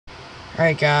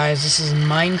Alright guys, this is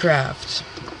Minecraft,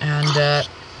 and,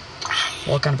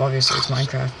 well, kind of obviously it's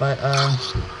Minecraft, but,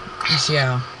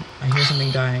 yeah, I hear something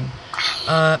dying.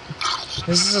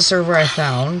 This is a server I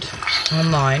found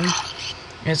online, and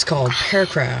it's called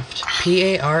Paracraft,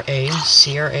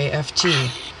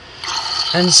 P-A-R-A-C-R-A-F-T,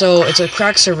 and so it's a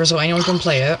cracked server so anyone can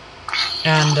play it,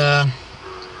 and,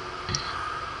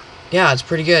 yeah, it's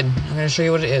pretty good. I'm gonna show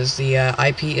you what it is. The,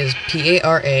 IP is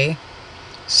P-A-R-A-C-R-A-F-T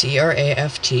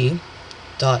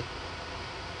dot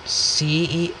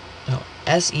servegame.com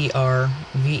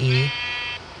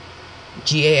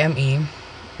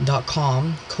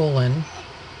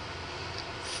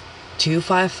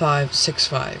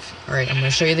 /25565. Alright, I'm gonna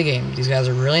show you the game. These guys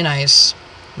are really nice.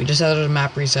 We just added a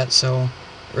map reset, so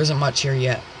there isn't much here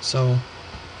yet. So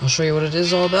I'll show you what it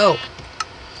is all about.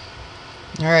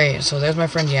 Alright, so there's my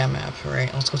friend Yamap.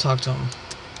 Alright, let's go talk to him.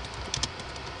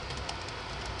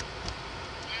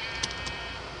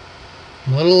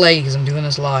 I'm a little late because I'm doing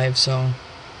this live, so...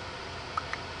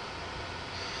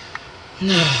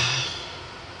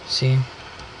 See?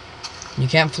 You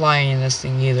can't fly in this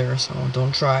thing either, so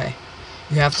don't try.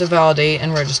 You have to validate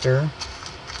and register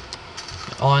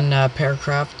on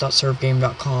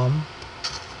paracraft.servegame.com.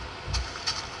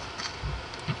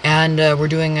 And we're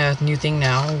doing a new thing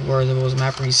now where there was a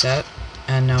map reset,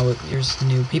 and now there's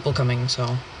new people coming,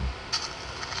 so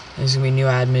there's gonna be new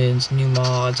admins, new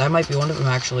mods. I might be one of them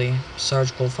actually,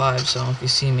 Sarge Gold 5, so if you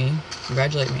see me,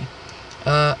 congratulate me.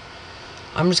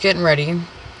 I'm just getting ready,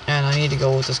 and I need to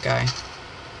go with this guy.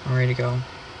 I'm ready to go.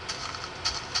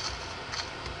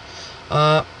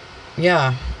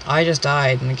 Yeah, I just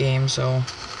died in the game, so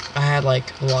I had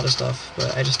like a lot of stuff,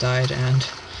 but I just died, and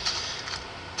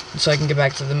so I can get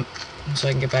back to the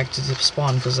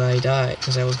spawn because I died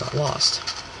because I got lost.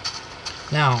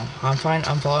 Now I'm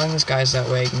following this guys that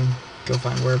way I can go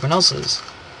find where everyone else is.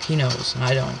 He knows and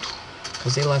I don't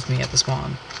because they left me at the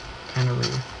spawn. Kind of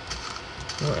rude.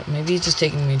 Or maybe he's just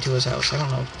taking me to his house. I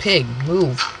don't know. Pig,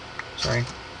 move. Sorry.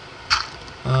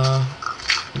 I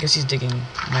guess he's digging.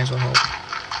 Might as well help.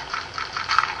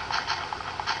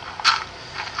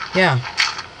 Yeah.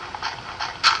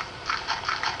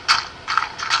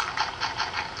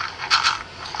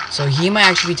 So he might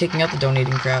actually be taking out the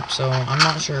donating crap, so I'm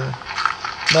not sure.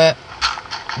 But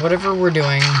whatever we're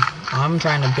doing, I'm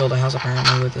trying to build a house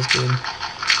apparently with this dude.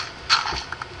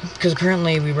 Because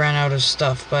apparently we ran out of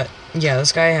stuff, but yeah,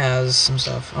 this guy has some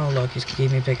stuff. Oh look, he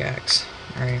gave me a pickaxe.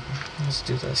 Alright, let's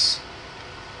do this.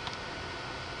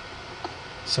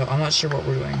 So I'm not sure what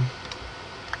we're doing.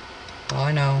 All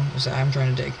I know is that I'm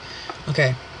trying to dig.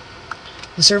 Okay.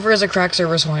 The server is a cracked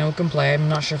server, so anyone can play. I'm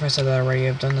not sure if I said that already.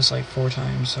 I've done this like 4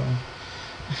 times, so...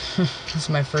 This is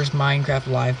my first Minecraft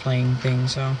live playing thing,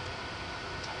 so...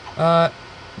 yeah,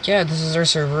 this is our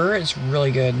server. It's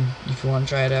really good, if you want to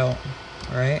try it out.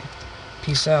 Alright?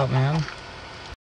 Peace out, man.